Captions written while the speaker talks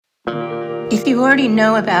If you already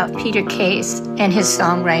know about Peter Case and his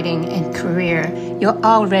songwriting and career, you'll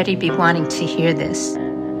already be wanting to hear this.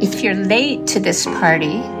 If you're late to this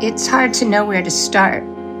party, it's hard to know where to start.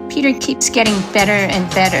 Peter keeps getting better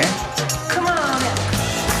and better. Come on!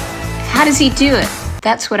 How does he do it?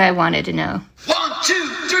 That's what I wanted to know. 1, 2,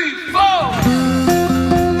 3, 4!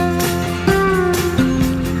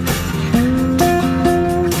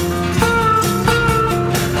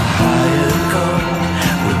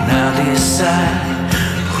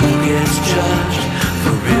 Who gets judged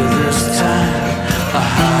for real this time? A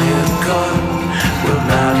higher court will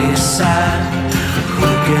now decide who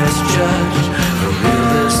gets judged for real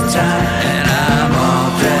this time. And I'm all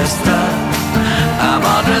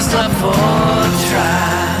dressed up for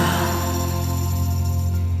trial.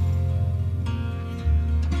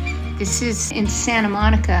 This is in Santa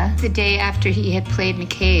Monica, the day after he had played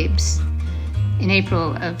McCabe's in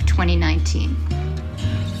April of 2019.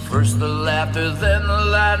 First the laughter, then the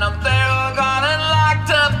light. I'm there, gone and locked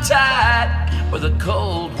up tight where the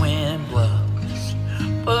cold wind blows.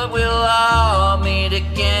 But we'll all meet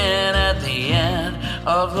again at the end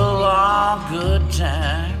of the long good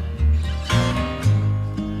time.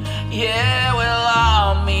 Yeah, we'll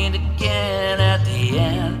all meet again at the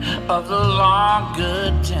end of the long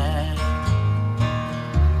good time.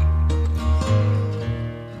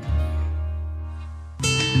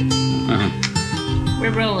 We're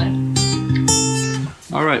rolling.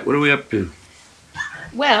 All right, what are we up to?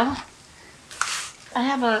 Well, I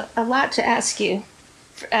have a lot to ask you.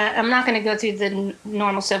 I'm not going to go through the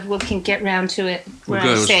normal stuff. We can get round to it where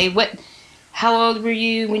I say, how old were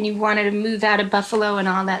you when you wanted to move out of Buffalo and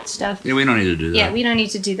all that stuff? Yeah, we don't need to do that. Yeah, we don't need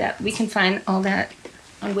to do that. We can find all that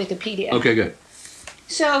on Wikipedia. Okay, good.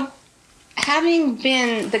 So, having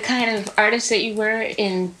been the kind of artist that you were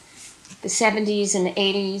in the 70s and the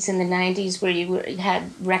 80s and the 90s where you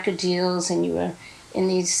had record deals and you were in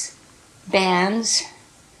these bands,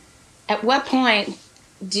 at what point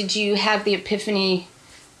did you have the epiphany,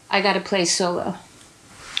 I got to play solo?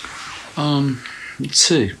 Let's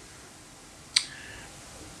see.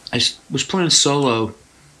 I was playing solo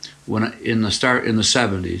in the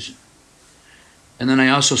 70s. And then I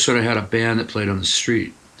also sort of had a band that played on the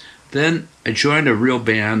street. Then I joined a real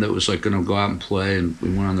band that was like going to go out and play, and we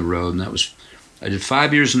went on the road, and I did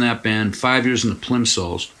 5 years in that band, 5 years in the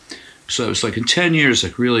Plimsouls. So it was like in 10 years,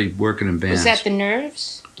 like really working in bands. Was that the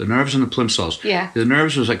Nerves? The Nerves and the Plimsouls. Yeah. The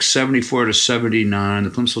Nerves was like 74 to 79. The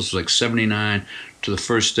Plimsouls was like 79 to the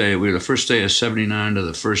first day. We were the first day of 79 to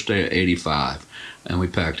the first day of 85, and we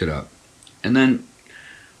packed it up. And then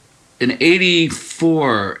in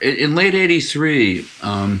 84, in late 83,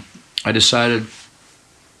 I decided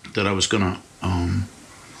that I was gonna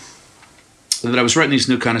that I was writing these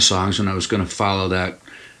new kind of songs, and I was gonna follow that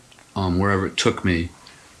wherever it took me.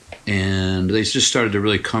 And they just started to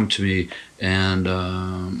really come to me, and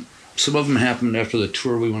some of them happened after the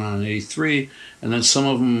tour we went on in 83, and then some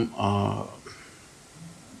of them I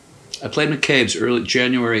played McCabe's early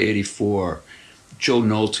January 84. Joe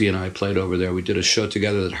Nolte and I played over there. We did a show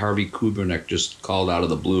together that Harvey Kubernik just called out of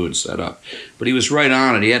the blue and set up. But he was right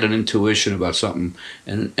on it. He had an intuition about something.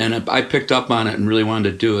 And I picked up on it and really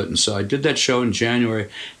wanted to do it. And so I did that show in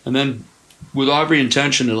January. And then with every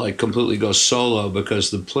intention to like completely go solo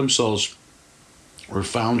because the Plimsouls were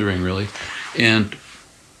foundering really. And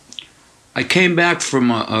I came back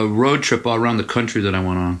from a road trip all around the country that I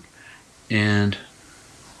went on. And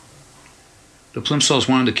the Plimsouls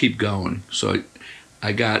wanted to keep going. So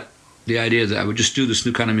I got the idea that I would just do this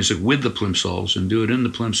new kind of music with the Plimsouls and do it in the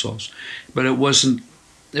Plimsouls. But it wasn't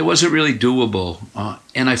really doable.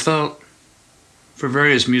 And I felt, for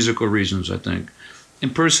various musical reasons, I think,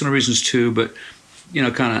 and personal reasons too, but, you know,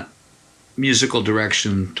 kind of musical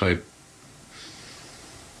direction type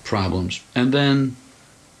problems. And then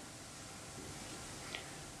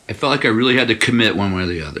I felt like I really had to commit one way or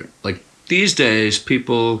the other. Like these days,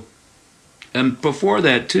 people, and before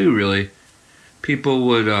that too, really, people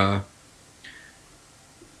would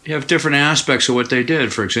have different aspects of what they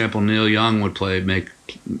did. For example, Neil Young would make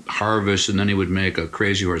Harvest, and then he would make a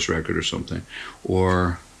Crazy Horse record or something.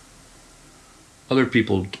 Or other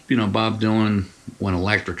people, you know, Bob Dylan went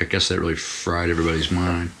electric. I guess that really fried everybody's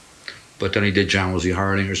mind. But then he did John Wesley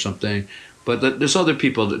Harding or something. But there's other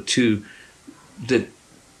people that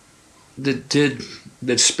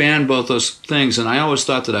span both those things. And I always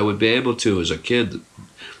thought that I would be able to, as a kid,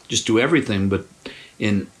 just do everything. But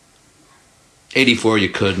in 84, you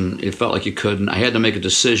couldn't. It felt like you couldn't. I had to make a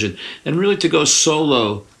decision. And really to go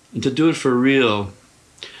solo and to do it for real,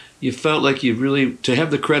 you felt like you really, to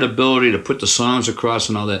have the credibility to put the songs across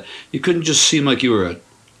and all that, you couldn't just seem like you were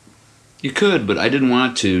You could, but I didn't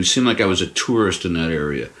want to. It seemed like I was a tourist in that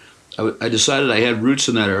area. I decided I had roots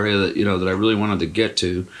in that area that that I really wanted to get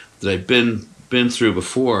to, that I'd been through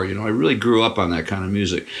before. I really grew up on that kind of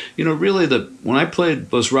music. Really, when I played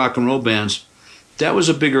those rock and roll bands, that was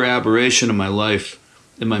a bigger aberration in my life,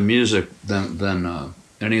 in my music, than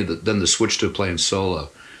the switch to playing solo,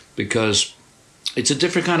 because it's a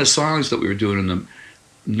different kind of songs that we were doing in the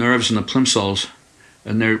Nerves and the Plimsouls,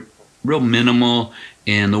 and they're real minimal,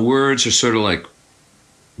 and the words are sort of like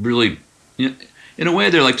really, in a way,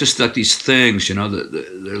 they're like just like these things,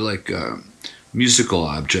 they're like musical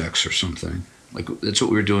objects or something. Like that's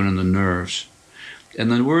what we were doing in the Nerves,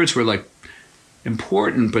 and the words were like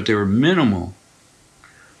important, but they were minimal.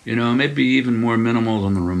 Maybe even more minimal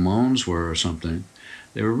than the Ramones were or something.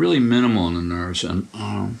 They were really minimal in the Nerves, and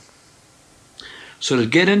so to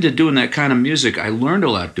get into doing that kind of music, I learned a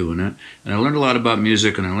lot doing it, and I learned a lot about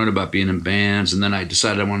music, and I learned about being in bands, and then I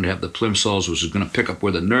decided I wanted to have the Plimsouls, which was going to pick up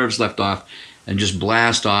where the Nerves left off and just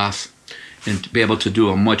blast off and to be able to do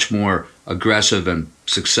a much more aggressive and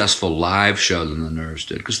successful live show than the Nerves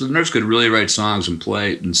did. Because the Nerves could really write songs and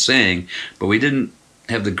play and sing, but we didn't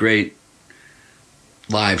have the great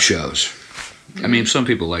live shows. I mean, some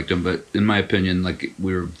people liked them, but in my opinion,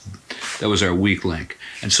 that was our weak link.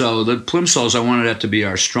 And so the Plimsouls, I wanted that to be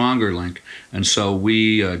our stronger link, and so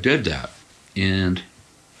we did that. And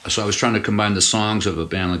so I was trying to combine the songs of a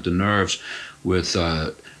band like the Nerves with,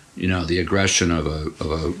 the aggression of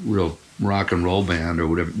a real rock and roll band or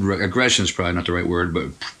whatever. Aggression is probably not the right word,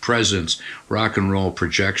 but presence, rock and roll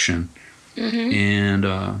projection. Mm-hmm.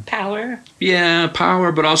 And power. Yeah,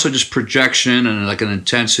 power, but also just projection and like an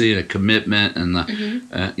intensity and a commitment and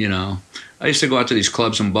I used to go out to these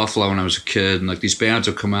clubs in Buffalo when I was a kid, and like these bands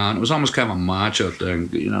would come out. And it was almost kind of a macho thing,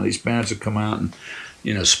 These bands would come out and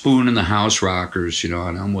Spoon and the House Rockers,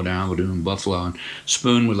 on Elmwood Avenue in Buffalo, and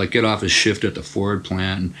Spoon would like get off his shift at the Ford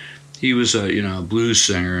plant, and he was a blues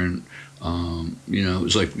singer, and it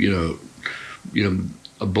was like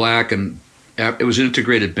a black and it was an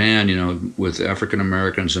integrated band, with African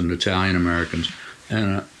Americans and Italian Americans,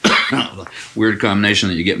 and a weird combination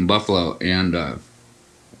that you get in Buffalo, and it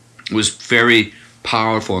was very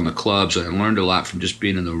powerful in the clubs, and I learned a lot from just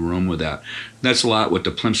being in the room with that. And that's a lot what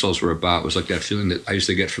the Plimsouls were about. It was like that feeling that I used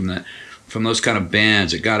to get from those kind of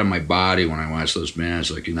bands. It got in my body when I watched those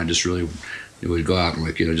bands. Like, I just really would go out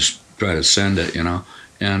and just try to send it,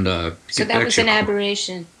 And so that was an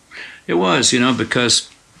aberration. It was, because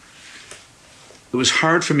it was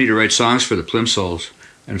hard for me to write songs for the Plimsouls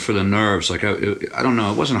and for the Nerves. Like, I don't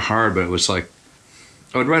know, it wasn't hard, but it was like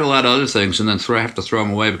I would write a lot of other things and then have to throw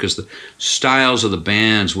them away because the styles of the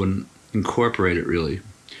bands wouldn't incorporate it really.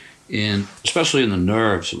 And especially in the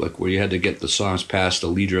Nerves, like where you had to get the songs past the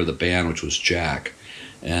leader of the band, which was Jack.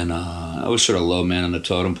 And I was sort of low man on the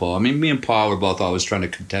totem pole. I mean, me and Paul were both always trying to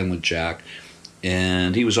contend with Jack,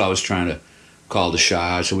 and he was always trying to call the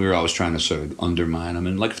shots, so we were always trying to sort of undermine him.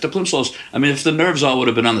 And like if the Plimsouls, if the Nerves all would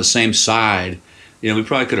have been on the same side, we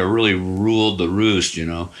probably could have really ruled the roost,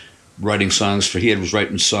 writing songs he was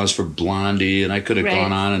writing songs for Blondie, and I could have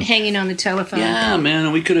gone on and hanging on the telephone. Yeah, man,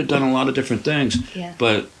 and we could have done a lot of different things. Yeah.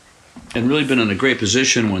 And really been in a great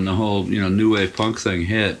position when the whole new wave punk thing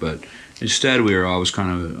hit. But instead, we were always kind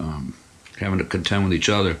of having to contend with each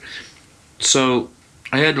other. So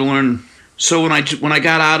I had to learn. So when I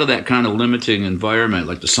got out of that kind of limiting environment,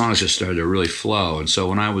 like the songs just started to really flow. And so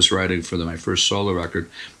when I was writing for my first solo record,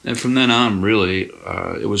 and from then on, really,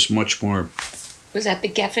 it was much more. Was that the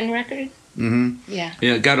Geffen record? Mm-hmm. Yeah.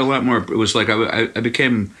 Yeah, it got a lot more. It was like I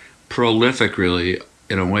became prolific, really,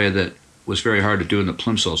 in a way that was very hard to do in the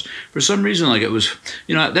Plimsouls. For some reason, like it was,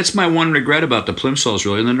 that's my one regret about the Plimsouls,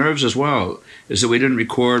 really, and the Nerves as well, is that we didn't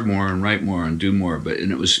record more and write more and do more.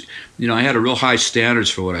 And it was, I had a real high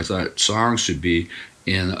standards for what I thought songs should be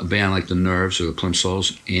in a band like the Nerves or the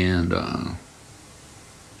Plimsouls, and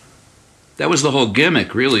that was the whole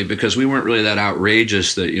gimmick, really, because we weren't really that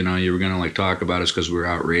outrageous that, you were going to, like, talk about us because we were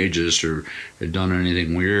outrageous or had done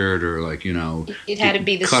anything weird or, like, It had to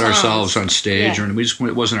be the cut songs. ourselves on stage. Yeah. Or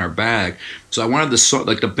it wasn't our bag. So I wanted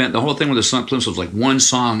the whole thing with the Plimsouls was, like, one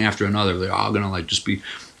song after another. They're all going to, like, just be,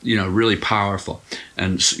 really powerful.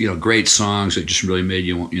 And, great songs that just really made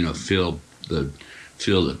you, feel the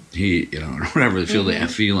heat, or whatever, feel the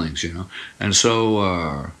feelings, And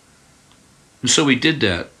so we did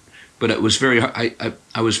that. But it was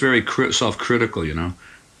I was very self-critical, and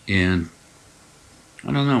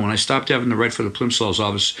I don't know, when I stopped having to write for the Plimsouls,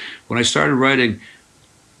 when I started writing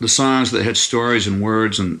the songs that had stories and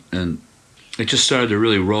words, and it just started to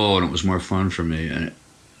really roll, and it was more fun for me. And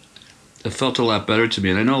it felt a lot better to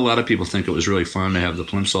me. And I know a lot of people think it was really fun to have the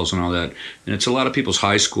Plimsolls and all that. And it's a lot of people's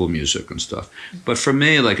high school music and stuff. But for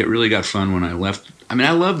me, like, it really got fun when I left. I mean,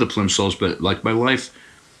 I love the Plimsolls, but like my life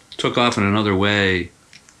took off in another way.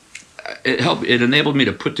 It enabled me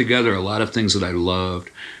to put together a lot of things that I loved,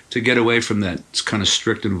 to get away from that kind of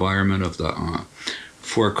strict environment of the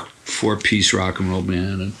four-piece rock and roll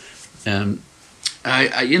band. And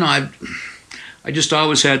I just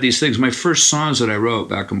always had these things. My first songs that I wrote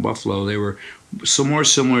back in Buffalo, they were so more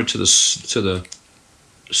similar to the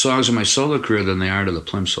songs of my solo career than they are to the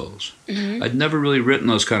Plimsolls. Mm-hmm. I'd never really written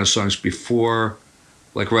those kind of songs before,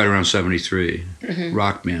 like right around 73,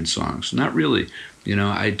 rock band songs. Not really.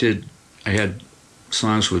 I had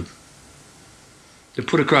songs that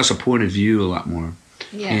put across a point of view a lot more.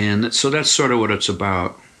 Yeah. And so that's sort of what it's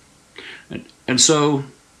about. And so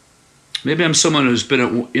maybe I'm someone who's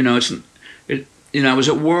been I was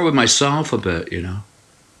at war with myself a bit,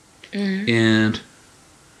 Mm-hmm. And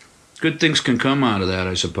good things can come out of that,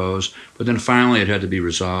 I suppose. But then finally it had to be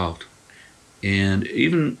resolved. And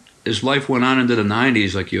even as life went on into the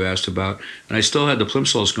 90s, like you asked about, and I still had the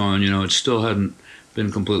Plimsolls going, it still hadn't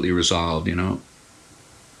been completely resolved,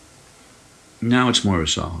 Now it's more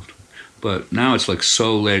resolved. But now it's like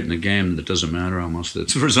so late in the game that it doesn't matter almost that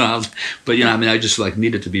it's resolved. But I just like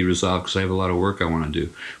need it to be resolved because I have a lot of work I want to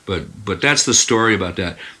do. But that's the story about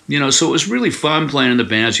that. So it was really fun playing in the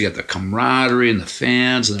bands. You got the camaraderie and the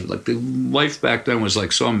fans, and like the life back then was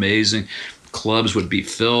like so amazing. Clubs would be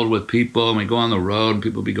filled with people, and we go on the road, and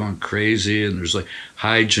people would be going crazy, and there's like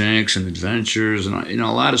hijinks and adventures, and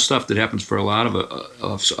a lot of stuff that happens for a lot of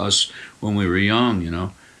us when we were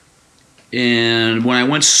young, And when I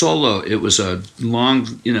went solo, it was a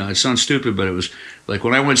long, it sounds stupid, but it was like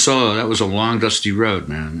when I went solo, that was a long, dusty road,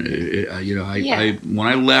 man. When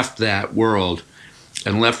I left that world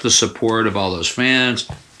and left the support of all those fans,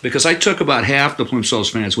 because I took about half the Plimsolls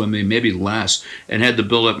fans with me, maybe less, and had to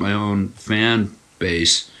build up my own fan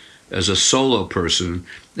base as a solo person.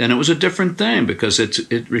 And it was a different thing because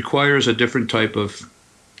it requires a different type of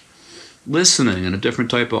listening and a different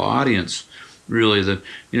type of audience. Really,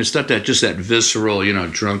 it's not just that visceral,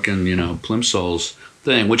 drunken, Plimsolls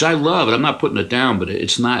thing, which I love, and I'm not putting it down, but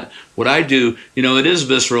it's not what I do. It is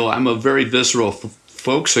visceral. I'm a very visceral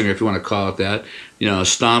folk singer, if you want to call it that. A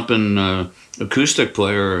stomping acoustic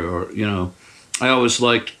player, or I always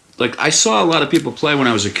like I saw a lot of people play when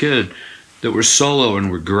I was a kid that were solo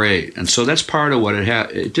and were great, and so that's part of what it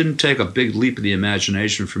had. It didn't take a big leap of the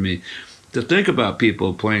imagination for me to think about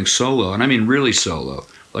people playing solo, and I mean really solo.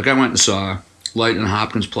 Like I went and saw Light and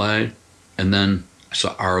Hopkins play, and then I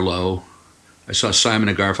saw Arlo. I saw Simon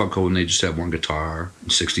and Garfunkel when they just had one guitar in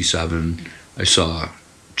 '67. I saw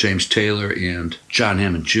James Taylor and John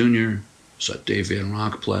Hammond Jr. I saw Dave Van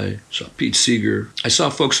Ronk play. I saw Pete Seeger. I saw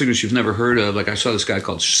folk singers you've never heard of. Like I saw this guy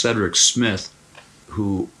called Cedric Smith,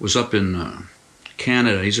 who was up in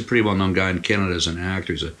Canada. He's a pretty well-known guy in Canada as an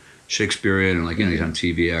actor. He's a Shakespearean and he's on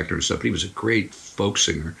TV actor and stuff. But he was a great folk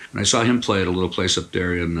singer. And I saw him play at a little place up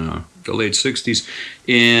there in the late 60s.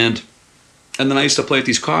 And then I used to play at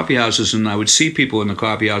these coffee houses, and I would see people in the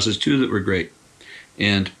coffee houses too that were great.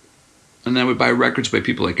 And I would buy records by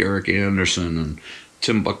people like Eric Anderson and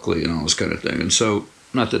Tim Buckley and all this kind of thing. And so,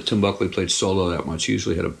 not that Tim Buckley played solo that much. He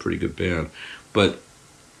usually had a pretty good band. But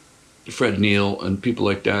Fred Neil and people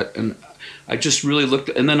like that. And I just really looked,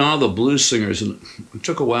 and then all the blues singers, and it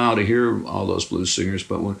took a while to hear all those blues singers,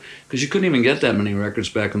 but because you couldn't even get that many records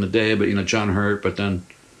back in the day, but John Hurt, but then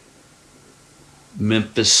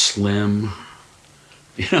Memphis Slim,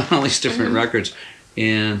 all these different records,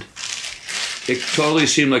 and it totally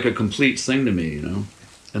seemed like a complete thing to me,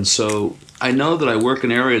 and so I know that I work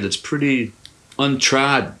in an area that's pretty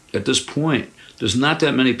untrod at this point. There's not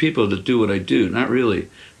that many people that do what I do, not really.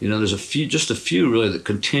 There's just a few really that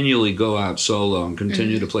continually go out solo and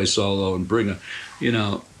continue to play solo and bring I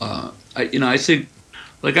think,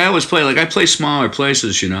 like I always play, like I play smaller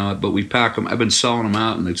places, but we pack them. I've been selling them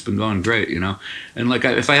out and it's been going great, And like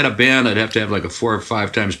if I had a band, I'd have to have like a 4 or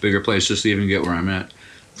 5 times bigger place just to even get where I'm at,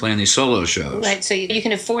 playing these solo shows. Right, so you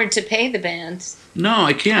can afford to pay the bands. No,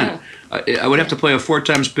 I can't. Oh. I would have to play a 4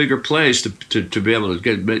 times bigger place to be able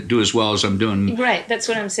to do as well as I'm doing. Right, that's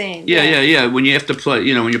what I'm saying. Yeah. When you have to play,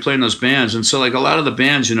 when you're playing those bands, and so like a lot of the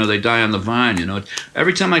bands, they die on the vine.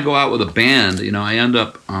 Every time I go out with a band, I end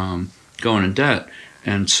up going in debt.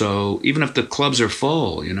 And so even if the clubs are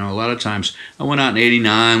full, a lot of times I went out in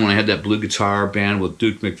 '89 when I had that blue guitar band with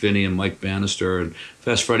Duke McVinney and Mike Bannister, and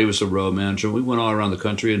Fast Freddie was the road manager. We went all around the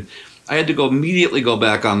country, and I had to immediately go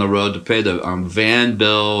back on the road to pay the van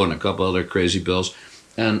bill and a couple other crazy bills.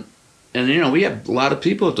 And and we had a lot of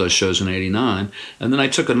people at those shows in '89. And then I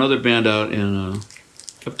took another band out in.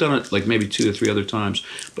 I've done it like maybe 2 or 3 other times,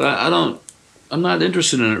 but I'm not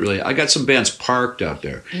interested in it really. I got some bands parked out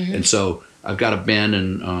there, and so I've got a band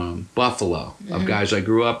in Buffalo of guys I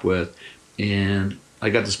grew up with, and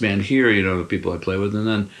I got this band here, the people I play with, and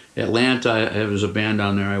then Atlanta, there's a band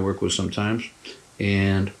down there I work with sometimes,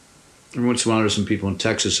 and every once in a while there's some people in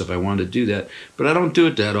Texas if I wanted to do that, but I don't do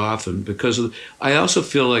it that often because I also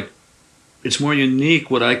feel like it's more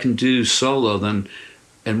unique what I can do solo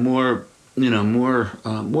and more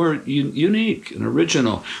unique and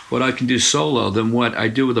original what I can do solo than what I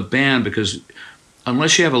do with a band, because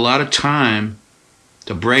unless you have a lot of time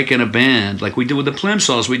to break in a band, like we did with the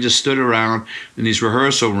Plimsolls, we just stood around in these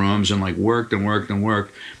rehearsal rooms and like worked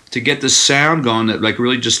to get the sound going that like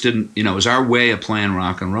really just didn't, it was our way of playing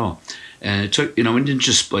rock and roll. And it took, it didn't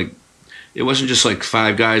just like, it wasn't just like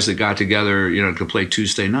 5 guys that got together, to play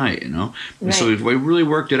Tuesday night, And Right. so we really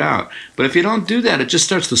worked it out. But if you don't do that, it just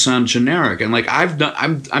starts to sound generic. And like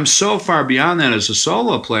I'm so far beyond that as a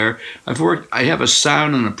solo player. I have a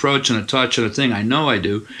sound and approach and a touch and a thing. I know I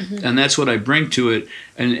do, and that's what I bring to it.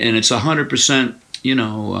 And it's 100%.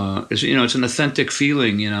 It's an authentic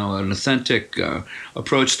feeling. An authentic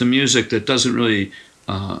approach to music that doesn't really.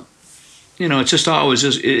 It's just always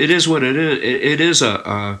is. It is what it is. It is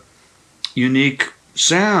a unique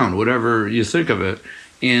sound, whatever you think of it.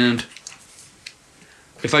 And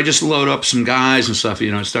if I just load up some guys and stuff,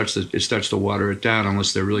 it starts to water it down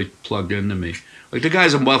unless they're really plugged into me. Like the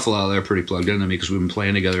guys in Buffalo, they're pretty plugged into me because we've been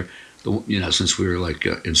playing together, since we were like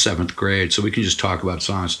in 7th grade. So we can just talk about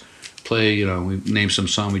songs, play. We named some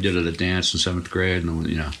song we did at a dance in 7th grade,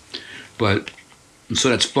 and but. So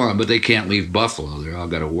that's fun, but they can't leave Buffalo. They're all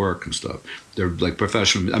got to work and stuff. They're like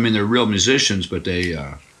professional. I mean, they're real musicians, but they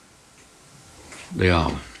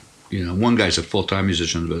all, one guy's a full-time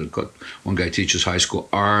musician, but one guy teaches high school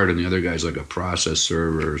art, and the other guy's like a process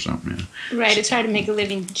server or something. Right, it's hard to make a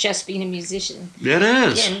living just being a musician. It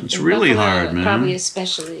is. It's really Buffalo, hard, man. Probably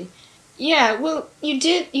especially. Yeah, well, you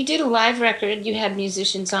did a live record. You had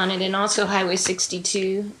musicians on it, and also Highway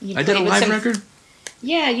 62. I did a live record?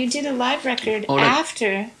 Yeah, you did a live record Oh,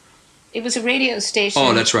 after. It was a radio station.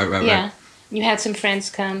 Oh, that's right. Yeah, you had some friends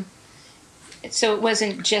come. So it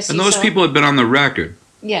wasn't just. And those people had been on the record.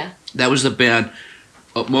 Yeah. That was the band.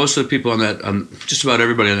 Most of the people on that, just about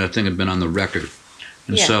everybody on that thing had been on the record.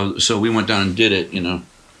 And so we went down and did it,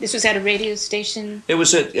 This was at a radio station? It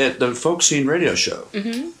was at the Folk Scene radio show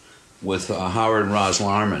with Howard and Roz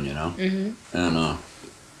Larman, And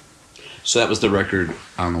so that was the record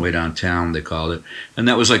on the way downtown, they called it. And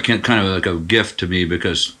that was like kind of like a gift to me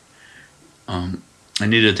because I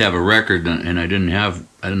needed to have a record and I didn't know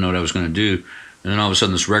what I was going to do. And then all of a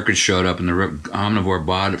sudden this record showed up and the Omnivore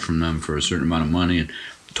bought it from them for a certain amount of money and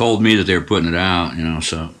told me that they were putting it out,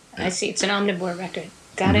 so. I see, it's an Omnivore record.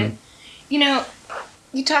 Got it.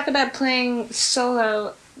 You talk about playing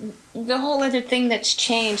solo. The whole other thing that's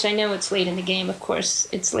changed, I know it's late in the game, of course,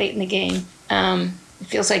 it's late in the game. It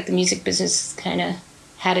feels like the music business kind of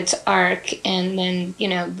had its arc, and then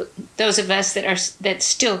those of us that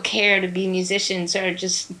still care to be musicians are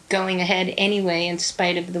just going ahead anyway, in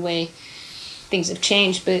spite of the way things have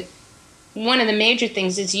changed. But one of the major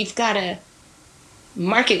things is you've got to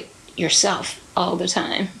market yourself all the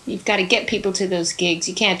time. You've got to get people to those gigs.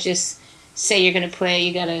 You can't just say you're going to play.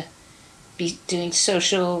 You got to be doing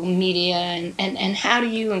social media, and how do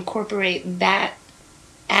you incorporate that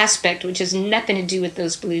aspect, which has nothing to do with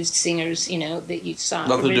those blues singers, that you saw.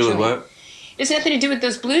 Nothing to do with what? It's nothing to do with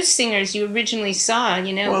those blues singers you originally saw,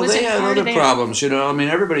 Well, they had other problems, I mean,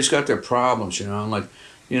 everybody's got their problems, and like,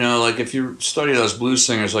 like if you study those blues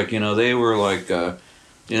singers, like, they were like,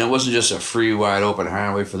 it wasn't just a free, wide open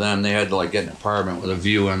highway for them. They had to like get an apartment with a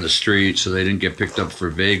view on the street so they didn't get picked up for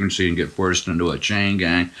vagrancy and get forced into a chain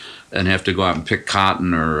gang and have to go out and pick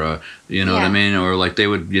cotton or, what I mean? Or like they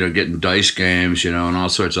would, get in dice games, and all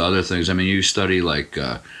sorts of other things. I mean, you study like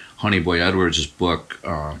Honey Boy Edwards' book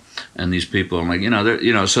and these people, and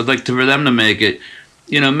like, so like for them to make it,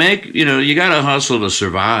 you got to hustle to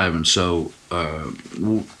survive. And so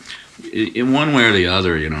in one way or the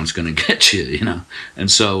other, it's going to get you, And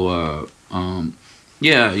so,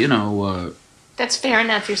 That's fair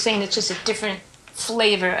enough. You're saying it's just a different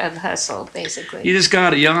flavor of hustle, basically. You just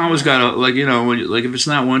got it. You always got to, like, like if it's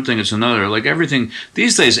not one thing, it's another. Like everything,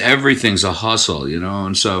 these days, everything's a hustle,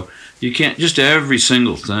 and so you can't, just every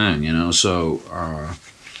single thing, So,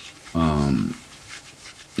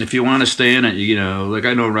 if you want to stay in it, like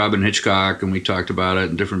I know Robin Hitchcock and we talked about it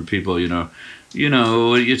and different people,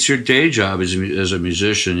 it's your day job as a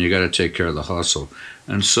musician. You got to take care of the hustle.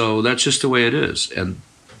 And so that's just the way it is. And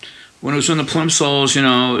when it was in the Plimsolls,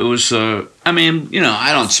 it was. I mean,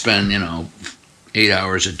 I don't spend 8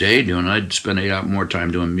 hours a day doing it. I'd spend 8 hours more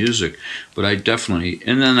time doing music, but I definitely.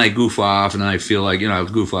 And then I goof off, and I feel like I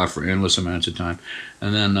goof off for endless amounts of time,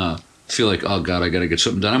 and then feel like, oh God, I got to get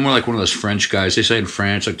something done. I'm more like one of those French guys. They say in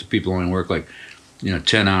France, like the people only work like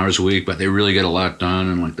 10 hours a week, but they really get a lot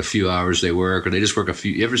done in like the few hours they work, or they just work a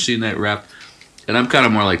few. You ever seen that rap? And I'm kind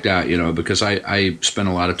of more like that, because I spend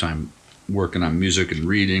a lot of time working on music and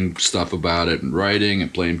reading stuff about it and writing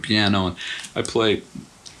and playing piano. And I play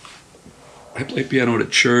piano at a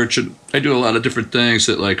church, and I do a lot of different things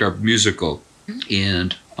that like are musical.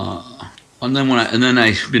 And then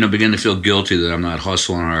I begin to feel guilty that I'm not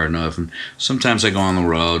hustling hard enough. And sometimes I go on the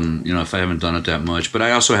road, and if I haven't done it that much, but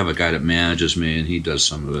I also have a guy that manages me, and he does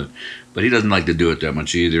some of it, but he doesn't like to do it that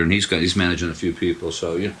much either. And he's managing a few people,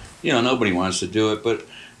 so nobody wants to do it, but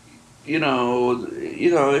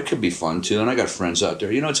it could be fun too. And I got friends out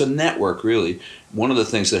there. It's a network really. One of the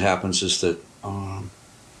things that happens is that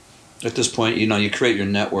at this point, you create your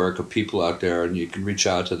network of people out there, and you can reach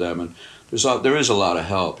out to them, and there is a lot of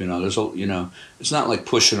help. It's not like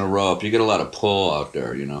pushing a rope. You get a lot of pull out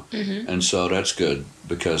there. Mm-hmm. And so that's good,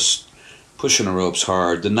 because pushing a rope's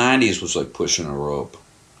hard. The '90s was like pushing a rope.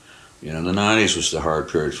 The '90s was the hard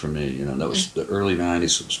period for me. That was the early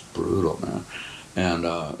 '90s. It was brutal, man. And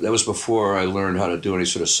that was before I learned how to do any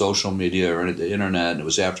sort of social media or the internet. And it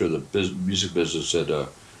was after the music business had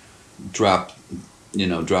dropped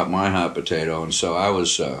my hot potato. And so I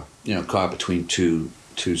was, caught between two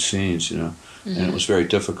scenes, Mm-hmm. and it was very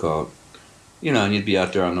difficult. And you'd be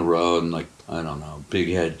out there on the road, and like, I don't know, Big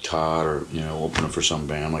Head Todd, or, opening for some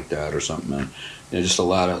band like that or something. And just a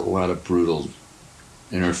lot of brutal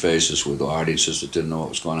interfaces with audiences that didn't know what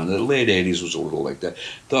was going on. The late '80s was a little like that,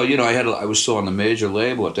 though. I was still on the major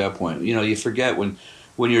label at that point. You forget when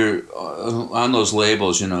you're on those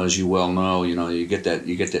labels. As you well know, you get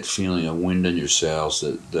that feeling of wind in your sails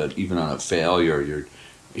that even on a failure, you're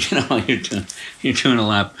doing a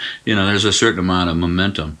lot. There's a certain amount of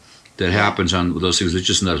momentum that happens on those things that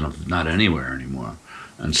just not anywhere anymore.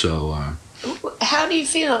 And so, how do you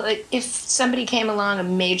feel like if somebody came along, a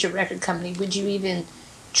major record company, would you even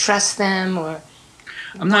trust them, or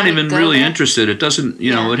I'm not even really there? interested. It doesn't,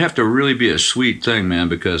 it would have to really be a sweet thing, man,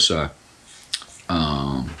 because it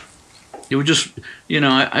would just,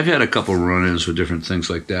 I've had a couple run-ins with different things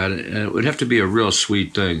like that, and it would have to be a real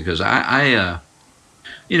sweet thing, because I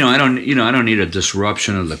don't need a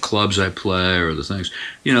disruption of the clubs I play or the things.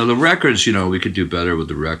 The records, we could do better with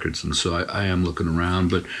the records, and so I am looking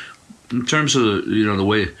around, but in terms of the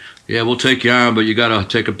way, we'll take you on, but you got to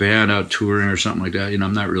take a band out touring or something like that.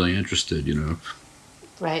 I'm not really interested.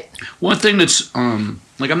 Right. One thing that's I'm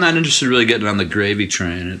not interested in really getting on the gravy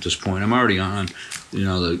train at this point. I'm already on,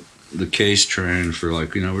 the Case train for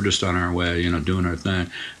we're just on our way, doing our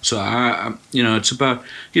thing. So it's about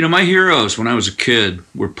my heroes when I was a kid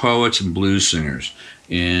were poets and blues singers,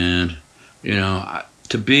 and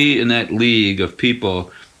to be in that league of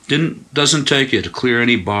people doesn't take you to clear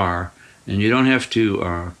any bar. And you don't have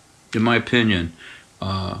to, in my opinion,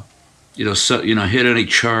 hit any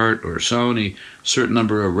chart or sell any certain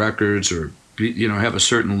number of records or have a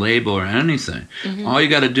certain label or anything. Mm-hmm. All you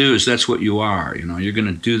got to do is that's what you are. You're going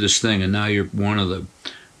to do this thing, and now you're one of the,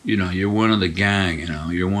 you're one of the gang.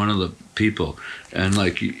 You're one of the people, and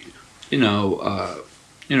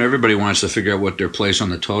everybody wants to figure out what their place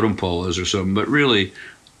on the totem pole is or something, but really.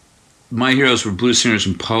 My heroes were blues singers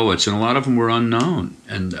and poets, and a lot of them were unknown,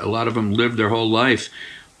 and a lot of them lived their whole life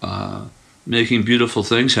making beautiful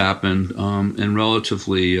things happen in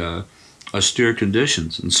relatively austere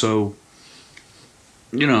conditions. And so,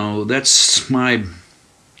 that's my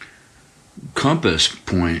compass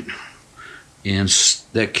point, and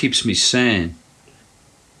that keeps me sane.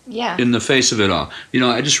 Yeah. In the face of it all.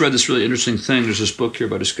 I just read this really interesting thing. There's this book here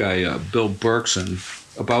by this guy, Bill Berkson,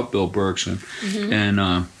 about Bill Berkson, mm-hmm.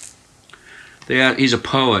 and he's a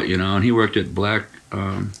poet, and he worked at Black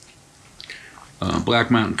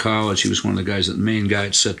Mountain College. He was one of the main guy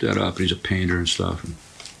that set that up. He's a painter and stuff. And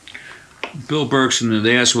Bill Berkson,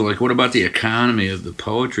 they asked, well, what about the economy of the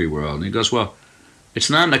poetry world? And he goes, well, it's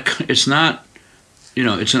an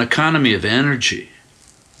economy of energy.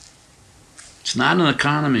 It's not an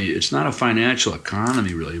economy. It's not a financial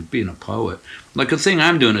economy, really, being a poet. Like the thing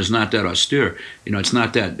I'm doing is not that austere. It's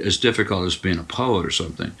not that as difficult as being a poet or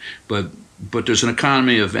something. But there's an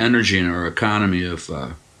economy of energy or an economy of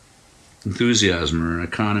enthusiasm or an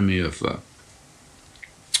economy of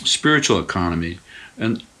spiritual economy.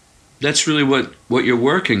 And that's really what you're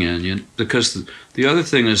working in. Because the other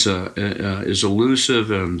thing is elusive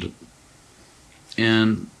and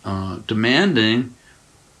demanding.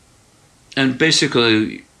 and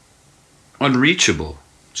basically unreachable.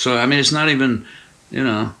 So I mean, it's not even,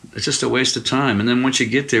 it's just a waste of time. And then once you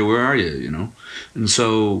get there, where are you? And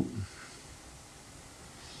so,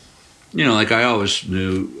 like I always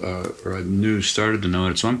knew, or I started to know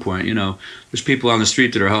at some point. There's people on the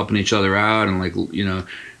street that are helping each other out, and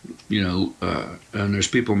and there's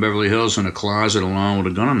people in Beverly Hills in a closet alone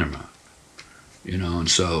with a gun in their mouth. And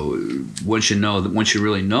so once you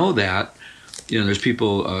really know that, there's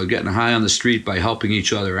people getting high on the street by helping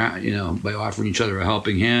each other out, by offering each other a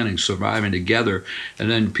helping hand and surviving together. And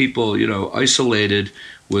then people, isolated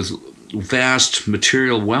with vast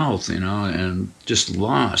material wealth, and just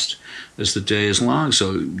lost as the day is long.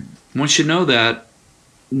 So once you know that,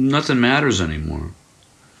 nothing matters anymore.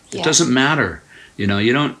 It doesn't matter.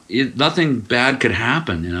 Nothing bad could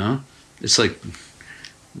happen, It's like,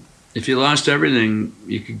 if you lost everything,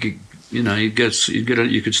 you could get,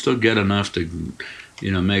 you could still get enough to,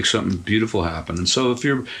 make something beautiful happen. And so if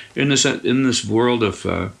you're in this world of,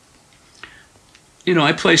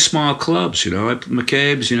 I play small clubs,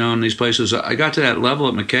 McCabe's, and these places. I got to that level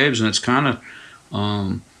at McCabe's, and it's kind of,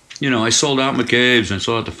 I sold out McCabe's, and I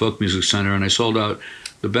sold out the Folk Music Center, and I sold out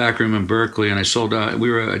the Back Room in Berkeley, and I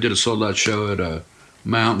did a sold out show at a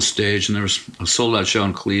Mountain Stage, and there was a sold out show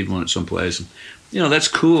in Cleveland at some place. And, that's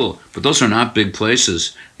cool, but those are not big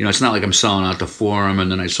places. It's not like I'm selling out the Forum,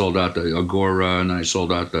 and then I sold out the Agora, and then I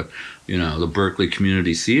sold out the, the Berkeley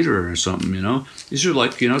Community Theater or something. These are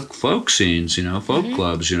like, folk scenes, folk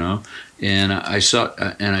clubs, and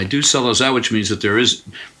I do sell those out, which means that there is,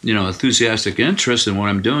 enthusiastic interest in what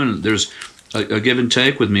I'm doing. There's a give and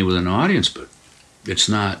take with me with an audience, but it's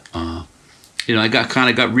not, I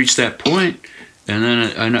reached that point. And then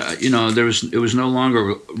it was no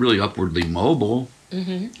longer really upwardly mobile,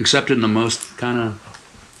 except in the most kind of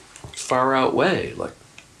far out way. Like,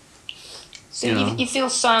 so you feel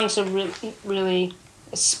songs are really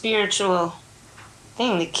a spiritual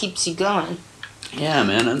thing that keeps you going. Yeah,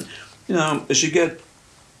 man, and as you get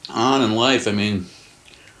on in life, I mean,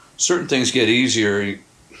 certain things get easier.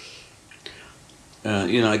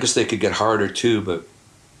 I guess they could get harder too, but.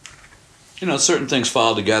 Certain things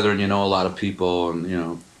fall together, and a lot of people,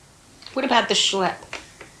 and What about the schlep?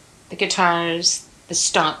 The guitars, the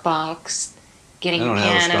stomp box, getting a piano. I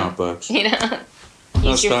don't have a stomp box.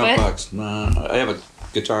 No stomp box. Nah, I have a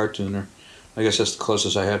guitar tuner. I guess that's the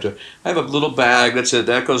closest I have to. I have a little bag. That's it.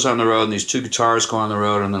 That goes on the road, and these 2 guitars go on the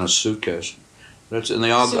road, and then a suitcase. That's and they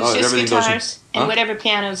all. So it's just everything guitars goes in, and whatever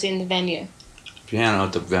piano's in the venue. Piano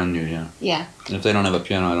at the venue, yeah. Yeah. And if they don't have a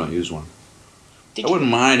piano, I don't use one. I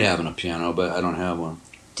wouldn't mind having a piano, but I don't have one.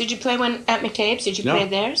 Did you play one at McCabe's? Did you play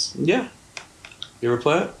theirs? Yeah. You ever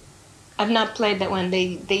play it? I've not played that one.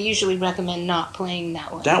 They usually recommend not playing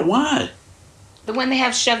that one. That what? The one they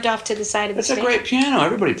have shoved off to the side of the stage. That's a great piano.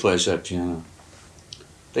 Everybody plays that piano.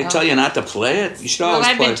 They tell you not to play it. You should always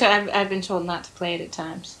play it. I've been told not to play it at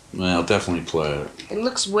times. Well, definitely play it. It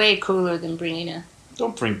looks way cooler than bringing a...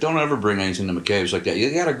 Don't ever bring anything to McCabe's like that.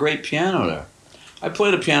 You got a great piano there. I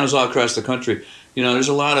play the pianos all across the country. There's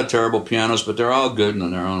a lot of terrible pianos, but they're all good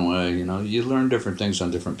in their own way. You learn different things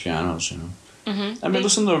on different pianos. I mean,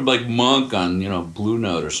 listen to like Monk on Blue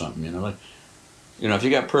Note or something. If you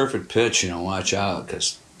got perfect pitch, watch out,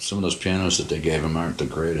 because some of those pianos that they gave him aren't the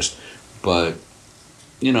greatest. But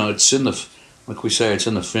it's in the, like we say, it's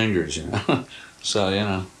in the fingers.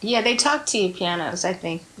 So Yeah, they talk to you pianos. I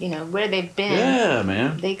think where they've been. Yeah,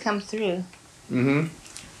 man. They come through.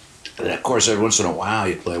 And of course, every once in a while,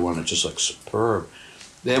 you play one that's just like superb.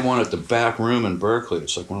 They have one at the Back Room in Berkeley.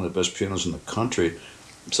 It's like one of the best pianos in the country.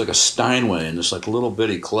 It's like a Steinway in this like little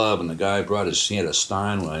bitty club, and the guy he had a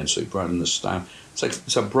Steinway, and so he brought in this Steinway.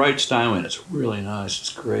 It's a bright Steinway, and it's really nice.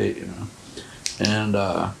 It's great, and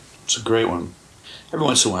it's a great one. Every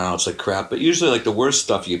once in a while, it's like crap, but usually like the worst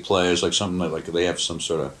stuff you play is like something like they have some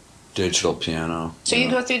sort of digital piano. So you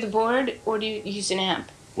go through the board, or do you use an amp?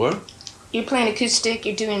 What? You're playing acoustic.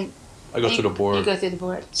 You're doing. I go through the board. You go through the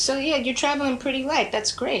board. So yeah, you're traveling pretty light.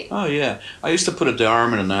 That's great. Oh yeah, I used to put a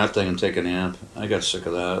DeArmond in that thing and take an amp. I got sick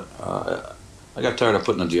of that. I got tired of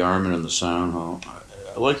putting a DeArmond in the sound hole.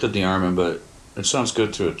 I like the DeArmond, but it sounds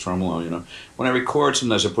good through a tremolo. When I record,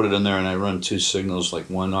 sometimes I put it in there and I run 2 signals, like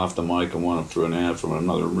one off the mic and one through an amp from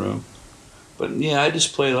another room. But yeah, I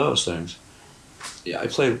just play those things. Yeah, I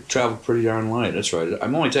travel pretty darn light. That's right.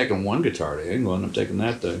 I'm only taking one guitar to England. I'm taking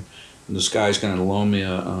that thing. And this guy's going to loan me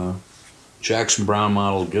a Jackson Browne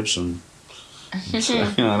model Gibson. So,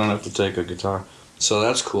 I don't have to take a guitar. So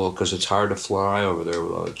that's cool because it's hard to fly over there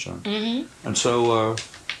with all that junk. And so...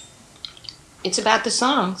 it's about the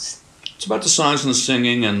songs. It's about the songs and the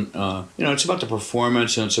singing, and it's about the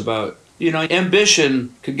performance, and it's about You know,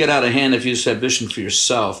 ambition could get out of hand if you just have ambition for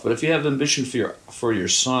yourself. But if you have ambition for your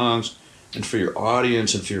songs and for your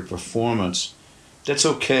audience and for your performance, that's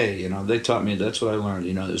okay. You know, they taught me, that's what I learned.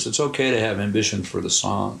 You know, it's okay to have ambition for the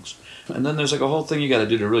songs. And then there's like a whole thing you got to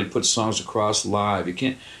do to really put songs across live. You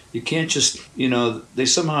can't just, you know, they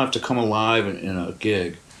somehow have to come alive in a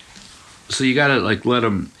gig. So you got to like let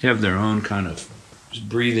them have their own kind of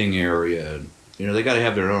breathing area. You know, they got to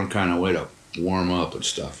have their own kind of way to warm up and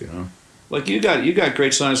stuff. You know, like you got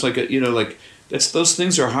great songs like, you know, like those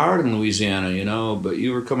things are hard in Louisiana. You know, but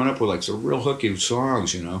you were coming up with like some real hooky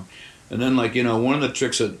songs. You know, and then like, you know, one of the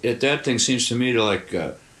tricks at that thing seems to me to like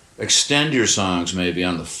extend your songs maybe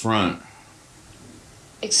on the front.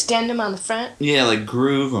 Extend them on the front? Yeah, like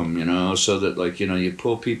groove them, you know, so that like, you know, you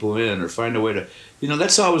pull people in or find a way to, you know,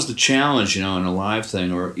 that's always the challenge, you know, in a live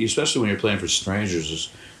thing, or especially when you're playing for strangers,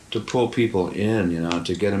 is to pull people in, you know,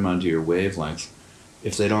 to get them onto your wavelength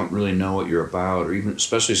if they don't really know what you're about, or even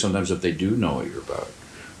especially sometimes if they do know what you're about.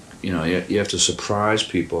 You know, you have to surprise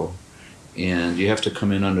people, and you have to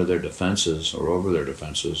come in under their defenses or over their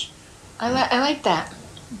defenses. I like that.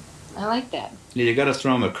 I like that. Yeah, you got to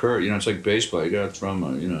throw them a curve. You know, it's like baseball. You got to throw them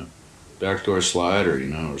a, you know, backdoor slider, you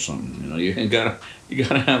know, or something. You know, you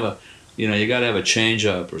gotta have a, you know, you got to have a change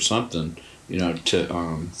up or something, you know,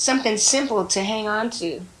 to something simple to hang on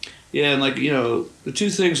to. Yeah, and like, you know, the two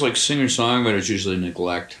things like singer-songwriters usually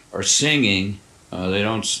neglect are singing. They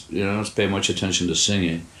don't pay much attention to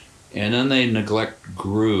singing, and then they neglect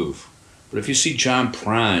groove. But if you see John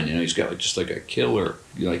Prine, you know, he's got like just like a killer.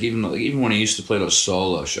 You know, like even when he used to play those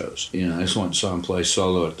solo shows, you know, I just went and saw him play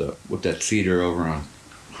solo with that theater over on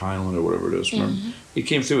Highland or whatever it is. Mm-hmm. He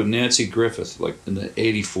came through with Nancy Griffith like in the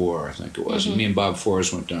 '84, I think it was. Mm-hmm. And me and Bob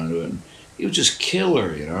Forrest went down to it, and he was just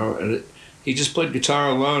killer, you know. And he just played guitar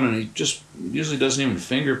alone, and he just usually doesn't even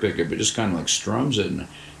finger pick it, but just kind of like strums it, and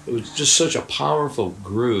it was just such a powerful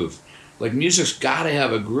groove. Like music's got to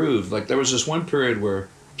have a groove. Like there was this one period where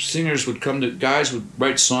singers would come to, guys would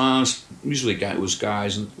write songs, usually it was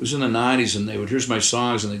guys, and it was in the 90s, and they would, here's my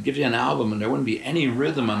songs, and they'd give you an album, and there wouldn't be any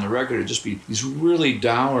rhythm on the record. It'd just be these really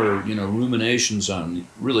dour, you know, ruminations on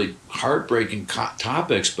really heartbreaking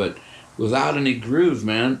topics, but without any groove,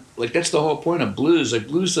 man. Like, that's the whole point of blues. Like,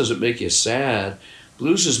 blues doesn't make you sad.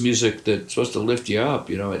 Blues is music that's supposed to lift you up,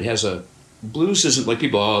 you know. It has a, blues isn't like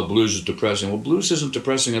people, oh, blues is depressing. Well, blues isn't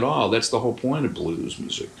depressing at all. That's the whole point of blues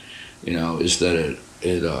music, you know, is that it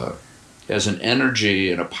has an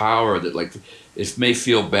energy and a power that, like, it may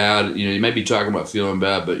feel bad. You know, you may be talking about feeling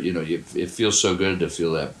bad, but, you know, it feels so good to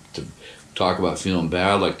feel that, to talk about feeling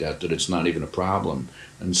bad like that it's not even a problem.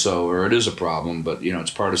 And so, or it is a problem, but, you know, it's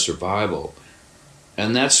part of survival.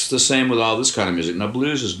 And that's the same with all this kind of music. Now,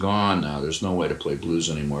 blues is gone now. There's no way to play blues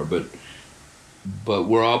anymore. But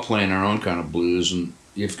we're all playing our own kind of blues, and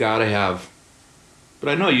you've got to have, but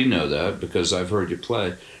I know you know that because I've heard you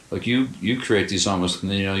play. Like you create these almost,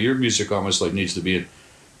 you know, your music almost like needs to be,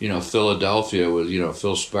 you know, Philadelphia with, you know,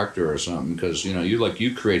 Phil Spector or something, because, you know,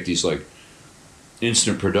 you create these like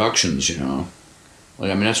instant productions, you know.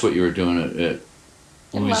 Like, I mean, that's what you were doing at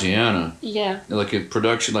Louisiana. Yeah. Like a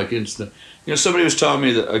production, like instant. You know, somebody was telling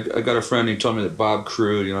me that, I got a friend, he told me that Bob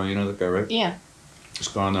Crew, you know that guy, right? Yeah. He's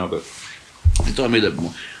gone now, but he told me that,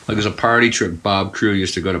 like, there's a party trick. Bob Crew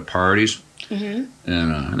used to go to parties. Mm-hmm.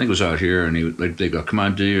 And I think it was out here, and they go, come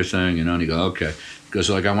on, do your thing, you know, and he go, okay. Because,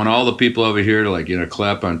 like, I want all the people over here to, like, you know,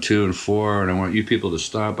 clap on 2 and 4, and I want you people to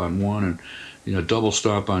stomp on 1 and, you know, double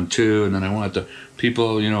stomp on 2, and then I want the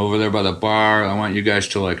people, you know, over there by the bar, I want you guys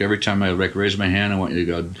to, like, every time I, like, raise my hand, I want you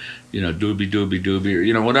to go, you know, doobie, doobie, doobie, or,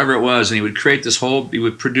 you know, whatever it was, and he would create this whole, he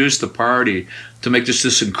would produce the party to make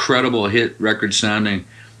this incredible hit record-sounding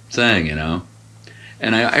thing, you know.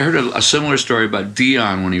 And I heard a similar story about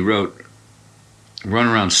Dion when he wrote Run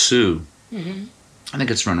Around Sue. Mm-hmm. I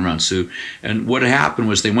think it's Run Around Sue. And what happened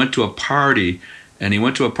was they went to a party, and he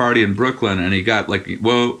went to a party in Brooklyn, and he got like,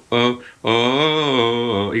 whoa, oh,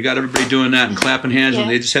 oh, oh. He got everybody doing that and clapping hands, yeah.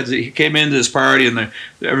 And they just had he came into this party, and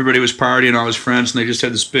everybody was partying, all his friends, and they just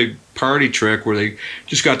had this big party trick where they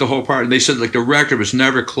just got the whole party. And they said, like, the record was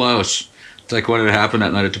never close to, like, what had happened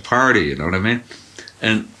that night at the party, you know what I mean?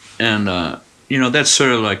 And you know, that's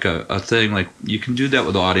sort of like a thing, like, you can do that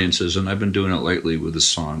with audiences, and I've been doing it lately with this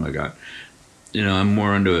song I got. You know, I'm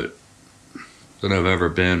more into it than I've ever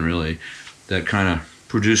been, really, that kind of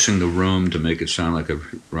producing the room to make it sound like a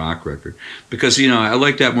rock record. Because, you know, I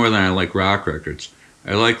like that more than I like rock records.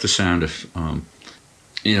 I like the sound of,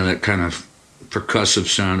 you know, that kind of percussive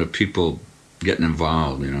sound of people getting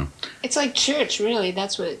involved, you know. It's like church, really.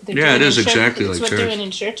 That's what they're doing. Yeah, it is exactly like church. It's what they're doing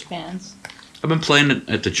in church bands. I've been playing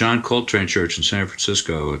at the John Coltrane Church in San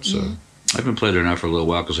Francisco. It's I haven't played there now for a little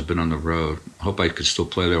while because I've been on the road. I hope I could still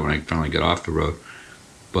play there when I finally get off the road.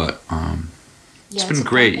 But it's been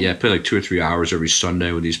great. Yeah, I play like 2 or 3 hours every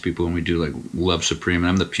Sunday with these people, and we do like Love Supreme. And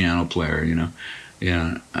I'm the piano player, you know.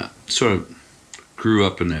 Yeah, I sort of grew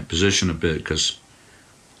up in that position a bit because,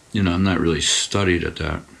 you know, I'm not really studied at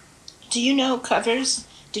that. Do you know covers?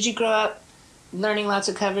 Did you grow up learning lots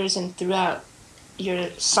of covers, and throughout your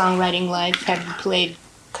songwriting life, have you played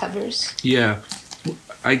covers? Yeah,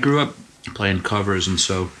 I grew up playing covers, and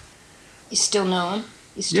so You still know them?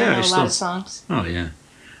 You still know a lot of songs? Oh yeah,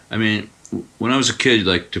 I mean, when I was a kid,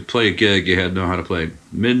 like to play a gig, you had to know how to play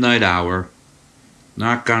Midnight Hour,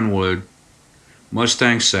 Knock on Wood,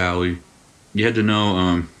 Mustang Sally. You had to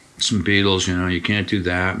know some Beatles. You know, you can't do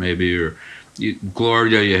that maybe, or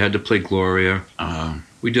Gloria. You had to play Gloria.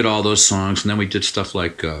 We did all those songs, and then we did stuff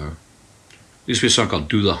like there used to be a song called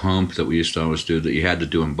 "Do the Hump" that we used to always do that you had to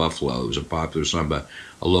do in Buffalo. It was a popular song by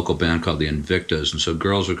a local band called the Invictas, and so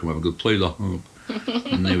girls would come up and go play the hump,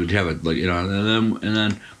 and they would have it like, you know, and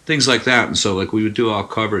then things like that, and so like we would do all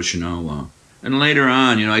covers, you know, and later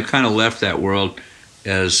on, you know, I kind of left that world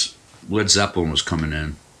as Led Zeppelin was coming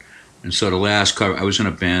in, and so the last cover, I was in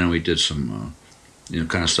a band and we did some, you know,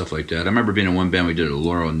 kind of stuff like that. I remember being in one band we did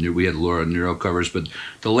we had Laura Nyro covers, but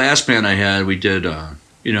the last band I had, we did,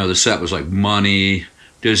 you know, the set was like Money,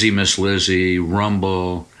 Dizzy Miss Lizzy,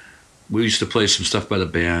 Rumble. We used to play some stuff by the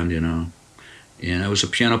band, you know. And I was a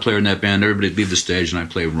piano player in that band. Everybody would leave the stage, and I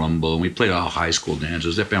played Rumble. And we played all high school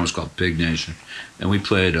dances. That band was called Pig Nation. And we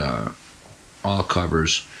played all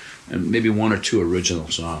covers and maybe 1 or 2 original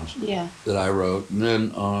songs that I wrote. And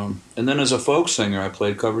then as a folk singer, I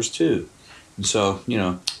played covers too. And so, you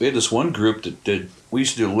know, we had this one group that we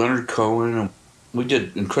used to do Leonard Cohen, and we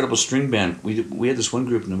did Incredible String Band. We had this one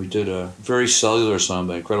group, and then we did a very cellular song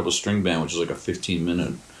by Incredible String Band, which is like a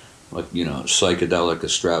 15-minute, like, you know, psychedelic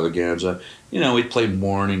extravaganza. You know, we'd play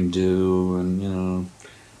Morning Dew, and, you know,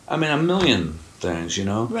 I mean, a million things, you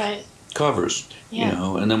know? Right. Covers, you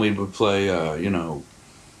know, and then we would play, you know,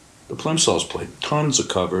 the Plimsolls played tons of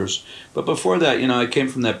covers. But before that, you know, I came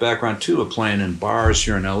from that background, too, of playing in bars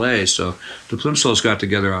here in L.A., so the Plimsolls got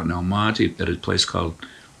together out in El Monte at a place called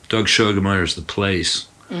Doug Sugarmeyer's The Place,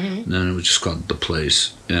 and then it was just called The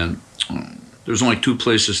Place. And there was only 2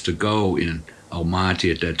 places to go in El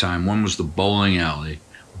Monte at that time. One was the Bowling Alley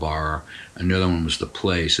bar, and the other one was The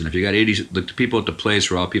Place. And if you got the people at The Place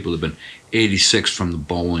were all people that had been 86 from the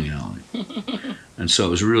bowling alley. And so it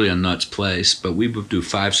was really a nuts place. But we would do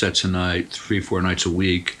 5 sets a night, 3-4 nights a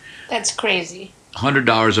week. That's crazy.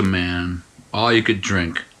 $100 a man, all you could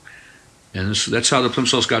drink. And that's how the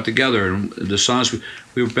Plimsolls got together. And the songs,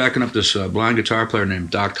 we were backing up this blind guitar player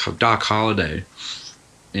named Doc Holliday.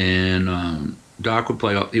 And Doc would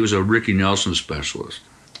play, he was a Ricky Nelson specialist.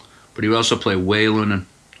 But he would also play Waylon and,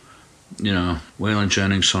 you know, Waylon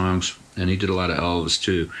Jennings songs. And he did a lot of Elvis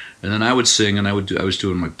too. And then I would sing, and I was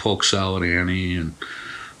doing like Polk Salad Annie, and,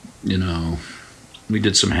 you know, we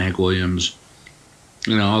did some Hank Williams,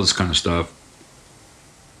 you know, all this kind of stuff.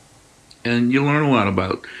 And you learn a lot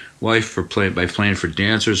about life by playing for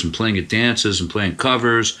dancers and playing at dances and playing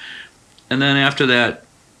covers. And then after that,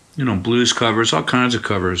 you know, blues covers, all kinds of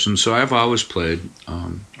covers. And so I've always played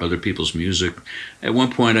other people's music. At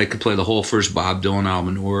one point, I could play the whole first Bob Dylan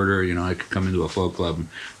album in order. You know, I could come into a folk club and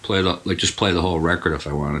play just play the whole record if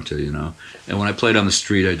I wanted to, you know. And when I played on the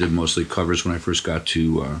street, I did mostly covers when I first got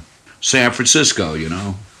to San Francisco, you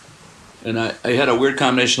know. And I had a weird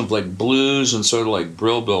combination of like blues and sort of like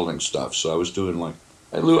Brill Building stuff. So I was doing like,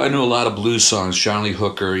 I knew a lot of blues songs, John Lee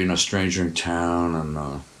Hooker, you know, Stranger in Town,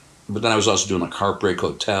 and but then I was also doing like Heartbreak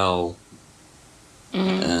Hotel,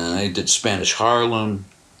 and I did Spanish Harlem,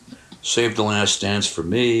 Save the Last Dance for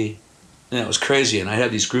Me, and it was crazy. And I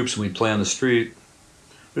had these groups and we'd play on the street.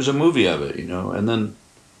 There's a movie of it, you know, and then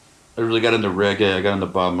I really got into reggae. I got into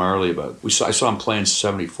Bob Marley, I saw him play in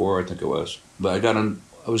 '74, I think it was. But I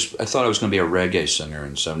thought I was going to be a reggae singer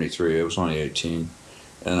in '73. I was only 18.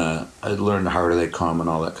 And I learned Harder They Come and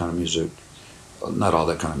all that kind of music. Not all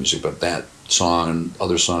that kind of music, but that song and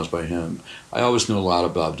other songs by him. I always knew a lot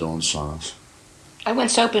of Bob Dylan songs. I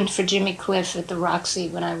once opened for Jimmy Cliff at the Roxy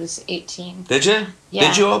when I was 18. Did you? Yeah.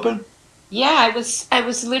 Did you open? Yeah, I was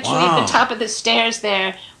literally at the top of the stairs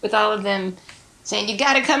there with all of them saying, "You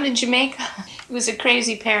got to come to Jamaica." It was a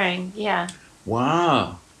crazy pairing, yeah.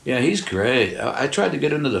 Wow. Yeah, he's great. I tried to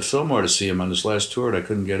get into the Fillmore to see him on this last tour, and I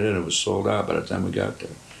couldn't get in. It was sold out by the time we got there.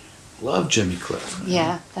 Love Jimmy Cliff. Man.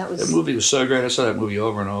 Yeah, that movie was so great. I saw that movie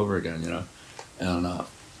over and over again, you know. And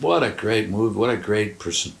what a great movie. What a great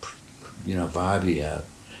person, you know, vibe he had.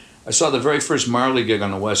 I saw the very first Marley gig on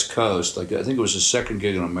the West Coast. Like, I think it was his second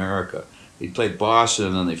gig in America. He played Boston,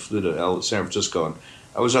 and then they flew to San Francisco. And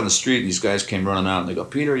I was on the street, and these guys came running out, and they go,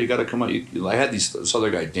 "Peter, you got to come out." I had this other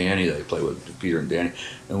guy, Danny, that I played with, Peter and Danny,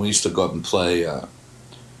 and we used to go up and play, on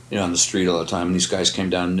the street all the time. And these guys came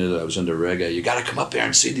down and knew that I was into reggae. You got to come up there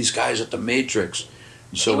and see these guys at the Matrix.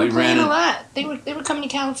 And so they were playing a lot. They were coming to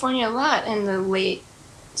California a lot in the late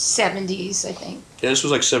 70s, I think. Yeah, this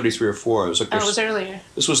was like 73 or 4. It was like it was earlier.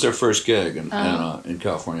 This was their first gig in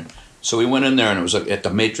California. So we went in there, and it was like at the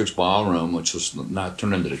Matrix Ballroom, which was not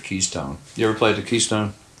turned into the Keystone. You ever played the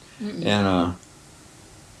Keystone? Mm-mm. And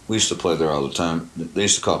we used to play there all the time. They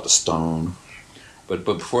used to call it the Stone. But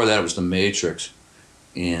before that, it was the Matrix.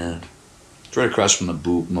 And it's right across from the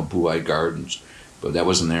Mabuhay Gardens. But that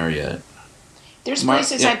wasn't there yet. There's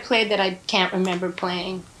places I played that I can't remember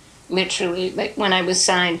playing, literally. Like when I was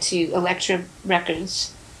signed to Elektra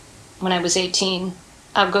Records when I was 18.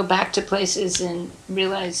 I'll go back to places and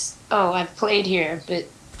realize, oh, I've played here, but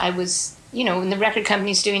I was, when the record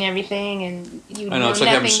company's doing everything and you know it's like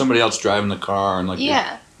having somebody else driving the car and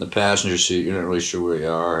yeah. the passenger seat, you're not really sure where you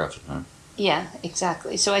are half the time. Yeah,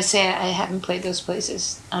 exactly. So I say I haven't played those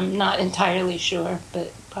places. I'm not entirely sure,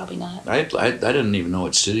 but probably not. I didn't even know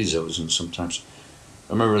what cities I was in sometimes.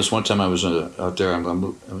 I remember this one time I was out there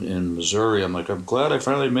in Missouri. I'm like, I'm glad I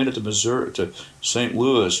finally made it to St.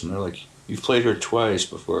 Louis. And they're like, you've played here twice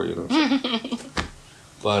before,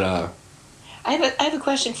 But I have a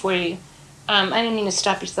question for you. I didn't mean to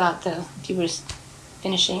stop your thought, though, if you were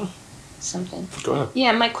finishing something. Go ahead.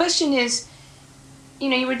 Yeah, my question is,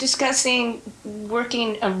 you were discussing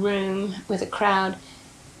working a room with a crowd.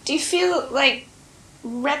 Do you feel like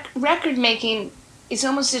record making is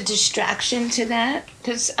almost a distraction to that?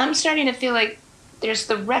 Because I'm starting to feel like there's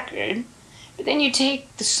the record, but then you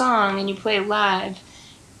take the song and you play live.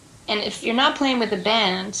 And if you're not playing with a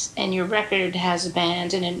band and your record has a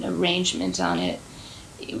band and an arrangement on it,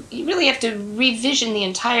 you really have to revision the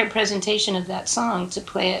entire presentation of that song to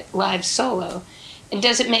play it live solo. And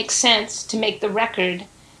does it make sense to make the record,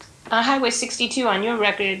 Highway 62 on your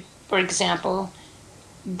record, for example,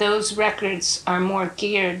 those records are more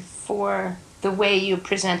geared for the way you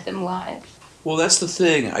present them live? Well, that's the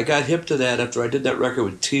thing. I got hip to that after I did that record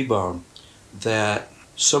with T-Bone, that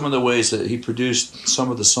some of the ways that he produced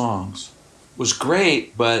some of the songs was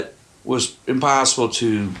great, but was impossible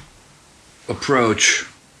to approach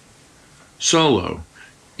solo,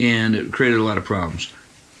 and it created a lot of problems.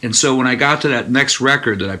 And so when I got to that next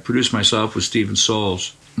record that I produced myself with Steven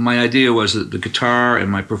Souls, my idea was that the guitar and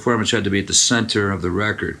my performance had to be at the center of the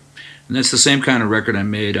record. And that's the same kind of record I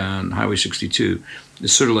made on Highway 62.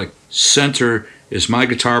 It's sort of like center is my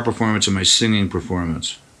guitar performance and my singing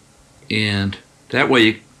performance. And that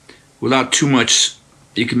way, without too much,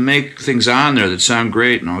 you can make things on there that sound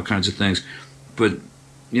great and all kinds of things, but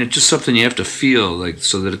just something you have to feel, like,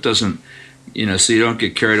 so that it doesn't, so you don't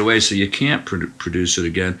get carried away, so you can't produce it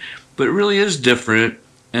again. But it really is different,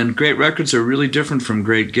 and great records are really different from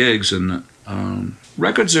great gigs. And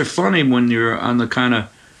records are funny when you're on the kind of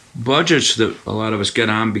budgets that a lot of us get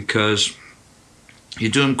on, because you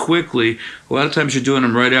do them quickly. A lot of times you're doing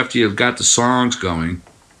them right after you've got the songs going,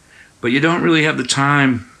 but you don't really have the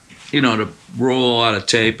time, to roll a lot of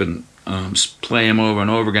tape and play them over and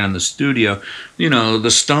over again in the studio. The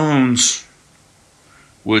Stones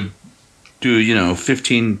would do,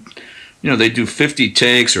 15, they do 50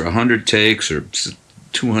 takes or 100 takes or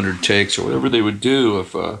 200 takes or whatever they would do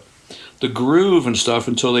of the groove and stuff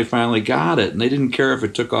until they finally got it. And they didn't care if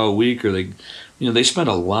it took all week, or they spent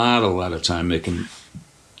a lot of time making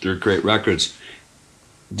their great records.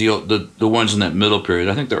 The ones in that middle period,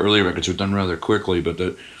 I think the early records were done rather quickly, but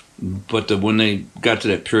when they got to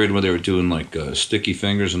that period where they were doing like Sticky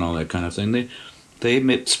Fingers and all that kind of thing,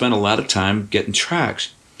 they spent a lot of time getting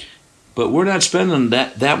tracks. But we're not spending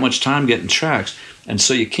that much time getting tracks, and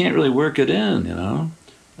so you can't really work it in,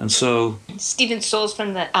 And so Steven Souls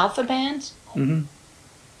from the Alpha Band. Mm-hmm.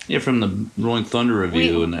 Yeah, from the Rolling Thunder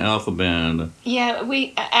Review and the Alpha Band. Yeah,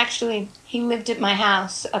 he lived at my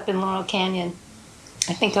house up in Laurel Canyon.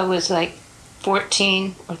 I think I was like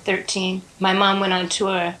 14 or 13. My mom went on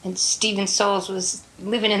tour, and Steven Souls was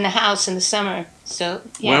living in the house in the summer. So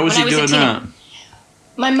yeah, why was he doing that?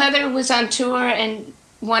 My mother was on tour and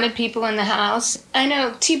wanted people in the house. I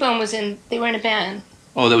know T-Bone they were in a band.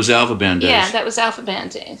 Oh, that was Alpha Band days. Yeah, that was Alpha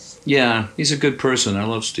Band days. Yeah, he's a good person. I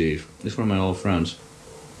love Steve. He's one of my old friends.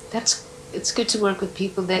 It's good to work with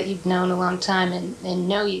people that you've known a long time and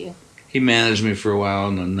know you. He managed me for a while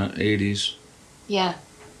in the 80s. Yeah.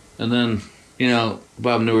 And then,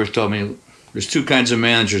 Bob Newirth told me there's two kinds of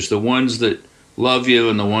managers, the ones that love you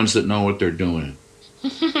and the ones that know what they're doing.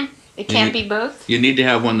 It can't be both? You need to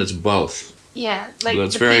have one that's both. Yeah, like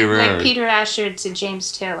That's very rare. Like Peter Asher to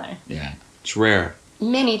James Taylor. Yeah, it's rare.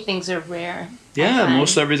 Many things are rare. Yeah,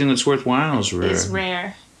 most everything that's worthwhile is rare. Is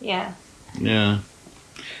rare, yeah. Yeah.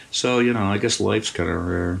 So, I guess life's kind of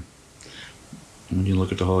rare when you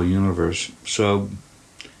look at the whole universe. So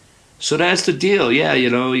that's the deal. Yeah,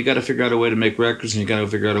 you got to figure out a way to make records, and you got to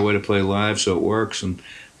figure out a way to play live so it works, and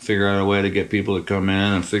figure out a way to get people to come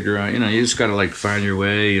in, and figure out, you just got to find your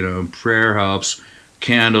way. Prayer helps,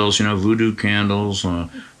 candles, voodoo candles,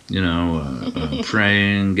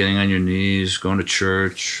 praying, getting on your knees, going to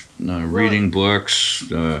church, reading books,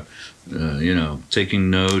 taking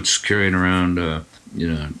notes, carrying around,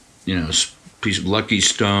 piece of lucky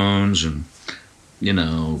stones, and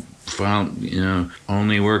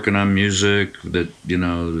only working on music that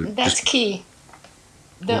That's key.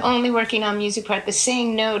 The only working on music part, the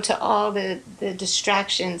saying no to all the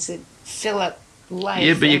distractions that fill up life.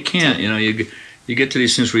 Yeah, but you can't. You get to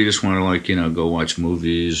these things where you just want to go watch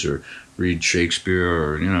movies or read Shakespeare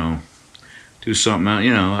or do something else.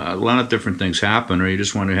 A lot of different things happen, or you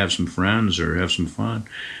just want to have some friends or have some fun.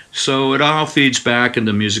 So it all feeds back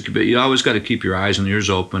into music, but you always got to keep your eyes and ears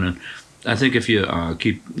open. And I think if you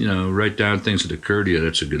write down things that occur to you,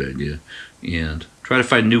 that's a good idea. And try to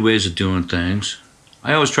find new ways of doing things.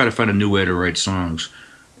 I always try to find a new way to write songs.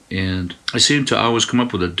 And I seem to always come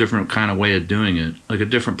up with a different kind of way of doing it, like a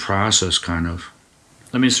different process, kind of.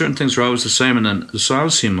 I mean, certain things are always the same, and then the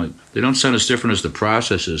songs seem like they don't sound as different as the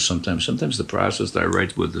process is sometimes. Sometimes the process that I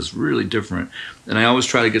write with is really different. And I always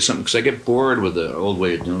try to get something, because I get bored with the old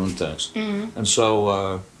way of doing things. Mm-hmm. And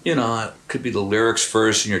so, it could be the lyrics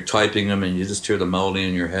first, and you're typing them, and you just hear the melody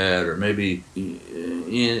in your head, or maybe,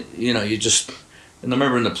 you just... And I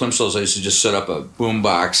remember in the Plimsolls, I used to just set up a boom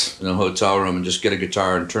box in a hotel room and just get a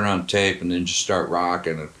guitar and turn on tape and then just start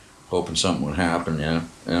rocking and hoping something would happen, I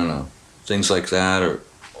don't know. Things like that,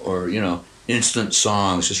 or instant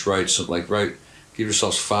songs. Just give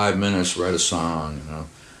yourselves 5 minutes, write a song,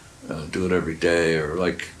 do it every day, or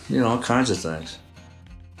all kinds of things.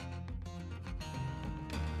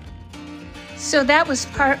 So that was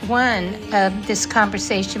part one of this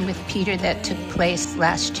conversation with Peter that took place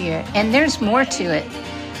last year. And there's more to it.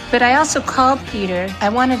 But I also called Peter. I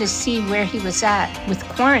wanted to see where he was at with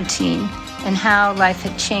quarantine and how life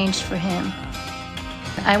had changed for him.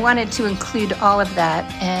 I wanted to include all of that.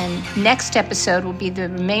 And next episode will be the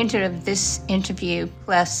remainder of this interview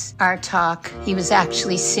plus our talk. He was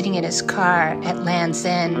actually sitting in his car at Land's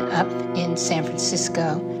End up in San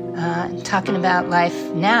Francisco. Talking about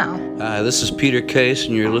life now. Hi, this is Peter Case,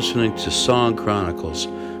 and you're listening to Song Chronicles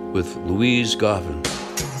with Louise Goffin.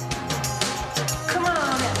 Come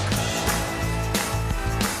on.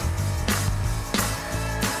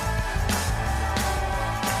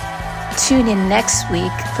 Tune in next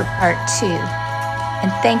week for part 2.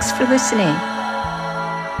 And thanks for listening.